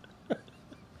preseason?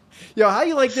 Yo, how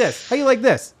you like this? How you like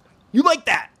this? You like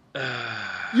that?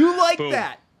 You like Boom.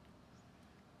 that?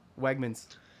 Wegmans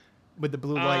with the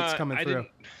blue lights coming through.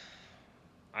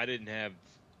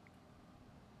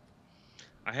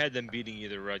 I had them beating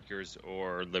either Rutgers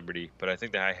or Liberty, but I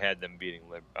think that I had them beating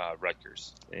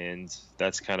Rutgers, and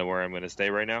that's kind of where I'm going to stay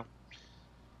right now.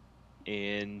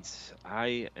 And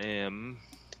I am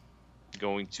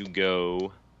going to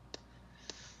go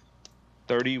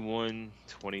 31-27.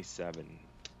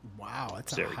 Wow,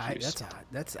 that's Syracuse. a high.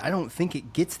 That's I don't think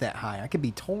it gets that high. I could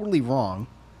be totally wrong,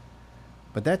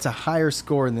 but that's a higher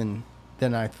score than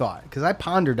I thought because I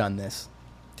pondered on this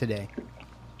today,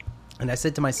 and I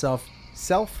said to myself,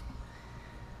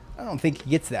 I don't think it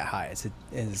gets that high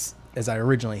as I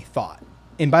originally thought.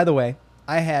 And by the way,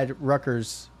 I had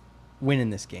Rutgers winning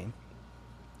this game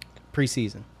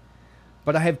preseason,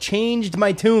 but I have changed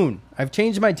my tune. I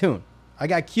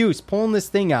got Cuse pulling this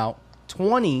thing out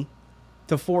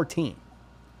 20-14.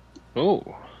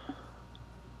 Oh,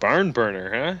 barn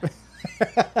burner, huh?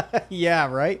 Yeah,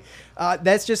 right.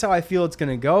 That's just how I feel it's going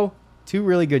to go. Two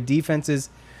really good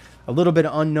defenses, a little bit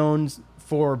of unknowns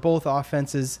for both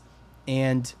offenses,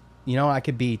 and I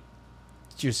could be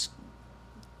just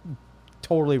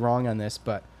totally wrong on this,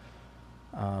 but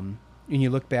when you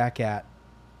look back at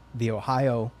the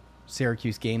Ohio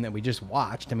Syracuse game that we just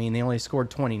watched, I mean, they only scored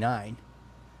 29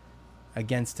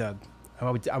 against I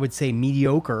would say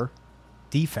mediocre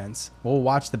defense. We'll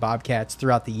watch the Bobcats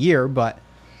throughout the year, but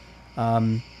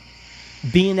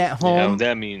being at home,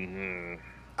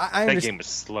 That game was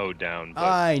slowed down. But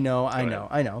I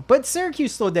know. But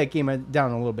Syracuse slowed that game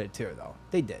down a little bit too, though.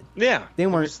 They did. Yeah. They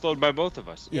weren't slowed by both of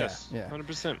us. Yeah, Yes. yeah.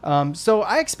 100%. So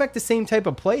I expect the same type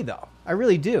of play, though. I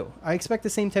really do. I expect the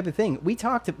same type of thing. We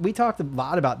talked a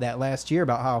lot about that last year,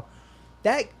 about how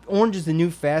that Orange is the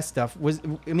New Fast stuff was.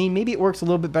 I mean, maybe it works a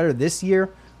little bit better this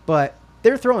year, but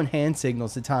they're throwing hand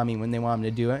signals to Tommy when they want him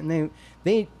to do it, and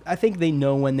I think they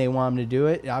know when they want him to do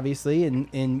it, obviously,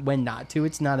 and when not to.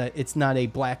 It's not a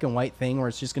black and white thing where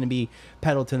it's just going to be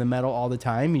pedal to the metal all the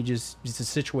time. It's a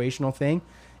situational thing,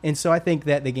 and so I think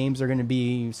that the games are going to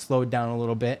be slowed down a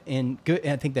little bit, and good.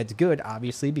 And I think that's good,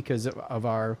 obviously, because of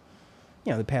our,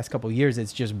 the past couple of years,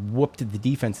 it's just whooped the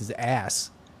defense's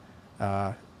ass,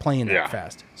 playing that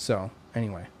fast. So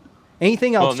anyway.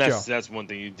 Anything else, Joe? That's one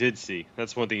thing you did see.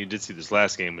 That's one thing you did see this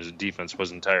last game, was the defense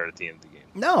wasn't tired at the end of the game.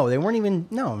 No, they weren't even.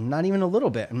 No, not even a little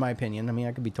bit, in my opinion. I mean,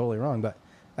 I could be totally wrong, but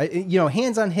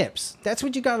hands on hips. That's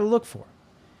what you got to look for.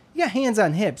 You got hands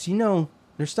on hips.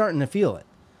 They're starting to feel it.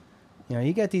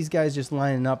 You got these guys just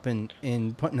lining up and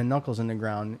putting the knuckles in the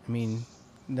ground. I mean,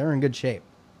 they're in good shape.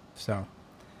 So,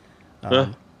 all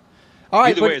right.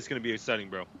 Either way, it's going to be exciting,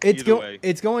 bro.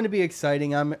 It's going to be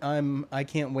exciting. I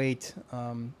can't wait.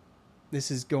 This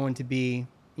is going to be,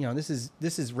 this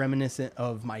is reminiscent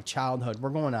of my childhood. We're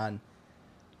going on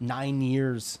 9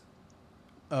 years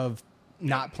of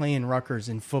not playing Rutgers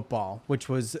in football, which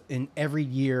was in every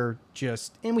year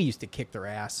and we used to kick their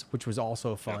ass, which was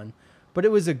also fun, but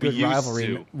it was a good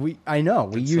rivalry. I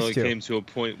know we used to. Until it came to a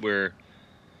point where,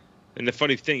 and the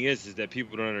funny thing is that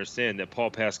people don't understand that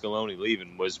Paul Pasqualoni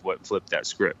leaving was what flipped that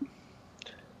script.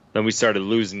 Then we started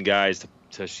losing guys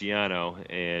to Schiano,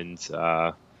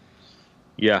 and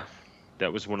yeah,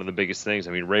 that was one of the biggest things.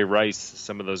 I mean, Ray Rice,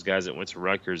 some of those guys that went to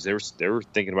Rutgers, they were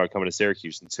thinking about coming to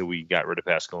Syracuse until we got rid of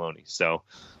Pasqualoni. So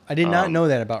I did not know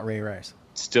that about Ray Rice.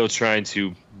 Still trying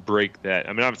to break that.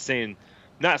 I mean,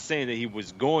 not saying that he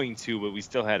was going to, but we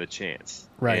still had a chance.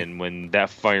 Right. And when that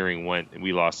firing went,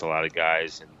 we lost a lot of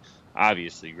guys, and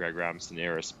obviously Greg Robinson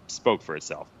era spoke for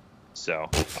itself. So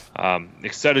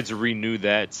excited to renew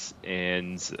that,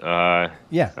 and I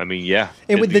mean, yeah,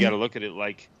 and you got to look at it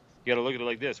like. You got to look at it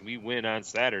like this. We win on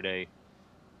Saturday,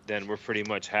 then we're pretty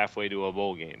much halfway to a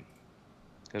bowl game.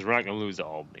 Because we're not going to lose to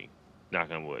Albany.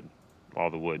 Knock on wood. All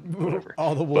the wood, whatever.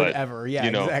 All the wood ever. Yeah,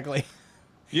 exactly.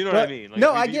 You know what I mean? Like,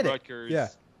 no, I get Rutgers, it. Yeah.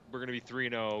 We're going to be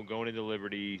 3-0, going into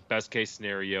Liberty. Best case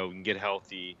scenario, we can get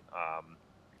healthy.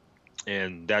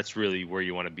 And that's really where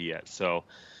you want to be at. So,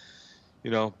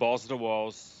 balls to the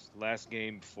walls. Last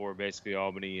game before basically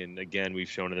Albany, and again, we've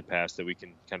shown in the past that we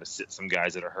can kind of sit some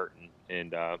guys that are hurting,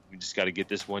 and we just got to get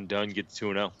this one done, get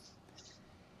to 2-0.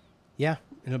 Yeah,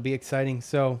 it'll be exciting.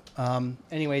 So,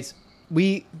 anyways,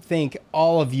 we thank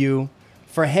all of you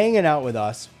for hanging out with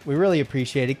us. We really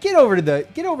appreciate it. Get over to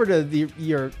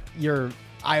your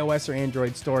iOS or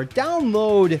Android store,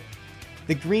 download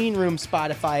the Green Room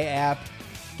Spotify app.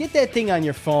 Get that thing on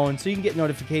your phone so you can get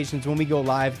notifications when we go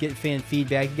live, get fan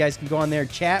feedback. You guys can go on there,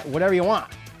 chat, whatever you want.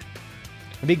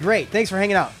 It'd be great. Thanks for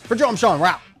hanging out. For Joe, I'm Sean. We're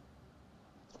out.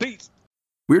 Peace.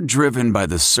 We're driven by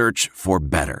the search for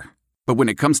better. But when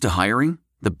it comes to hiring,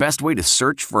 the best way to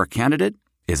search for a candidate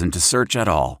isn't to search at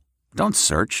all. Don't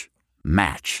search.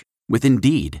 Match. With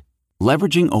Indeed.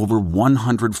 Leveraging over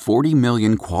 140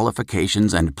 million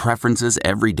qualifications and preferences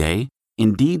every day,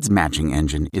 Indeed's matching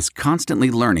engine is constantly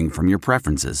learning from your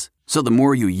preferences. So the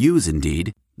more you use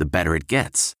Indeed, the better it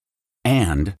gets.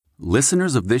 And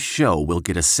listeners of this show will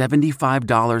get a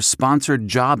 $75 sponsored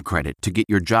job credit to get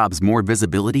your jobs more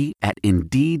visibility at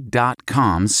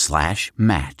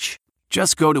Indeed.com/match.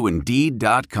 Just go to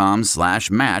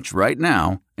Indeed.com/match right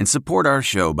now and support our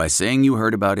show by saying you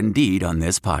heard about Indeed on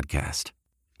this podcast.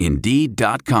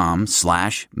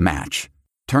 Indeed.com/match.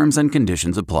 Terms and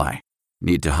conditions apply.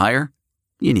 Need to hire?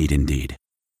 You need Indeed.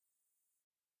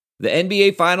 The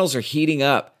NBA Finals are heating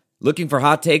up. Looking for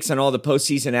hot takes on all the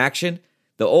postseason action?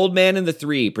 The Old Man and the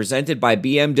Three, presented by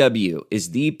BMW,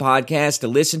 is the podcast to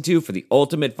listen to for the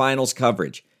ultimate finals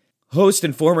coverage. Host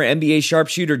and former NBA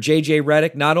sharpshooter JJ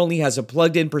Redick not only has a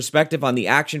plugged-in perspective on the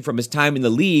action from his time in the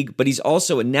league, but he's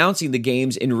also announcing the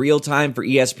games in real time for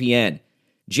ESPN.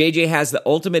 JJ has the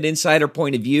ultimate insider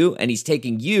point of view, and he's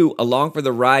taking you along for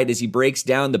the ride as he breaks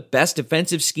down the best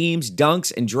defensive schemes,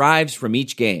 dunks, and drives from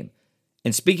each game.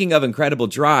 And speaking of incredible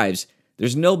drives,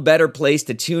 there's no better place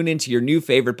to tune into your new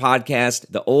favorite podcast,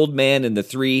 The Old Man and the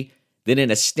Three, than in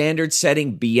a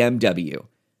standard-setting BMW.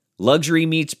 Luxury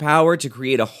meets power to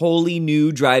create a wholly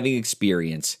new driving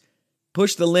experience.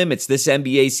 Push the limits this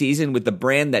NBA season with the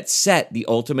brand that set the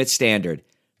ultimate standard,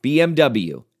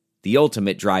 BMW, the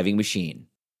ultimate driving machine.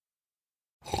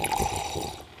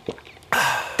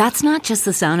 That's not just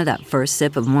the sound of that first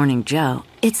sip of Morning Joe.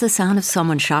 It's the sound of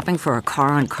someone shopping for a car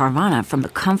on Carvana from the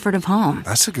comfort of home.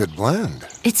 That's a good blend.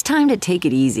 It's time to take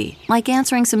it easy, like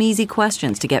answering some easy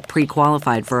questions to get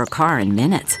pre-qualified for a car in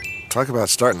minutes. Talk about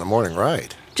starting the morning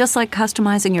right. Just like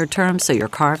customizing your terms so your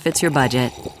car fits your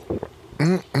budget.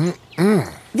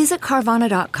 Visit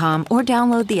Carvana.com or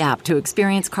download the app to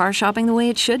experience car shopping the way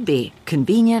it should be.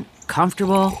 Convenient,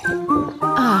 comfortable.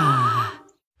 Ah.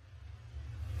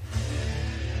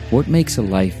 What makes a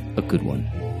life a good one?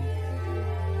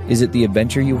 Is it the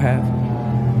adventure you have?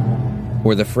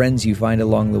 Or the friends you find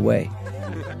along the way?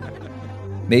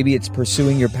 Maybe it's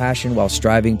pursuing your passion while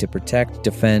striving to protect,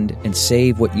 defend, and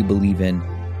save what you believe in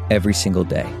every single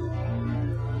day.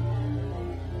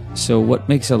 So what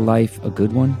makes a life a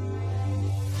good one?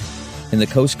 In the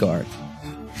Coast Guard,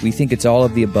 we think it's all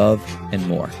of the above and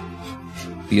more.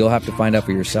 But you'll have to find out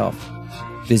for yourself.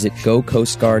 Visit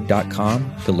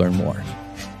gocoastguard.com to learn more.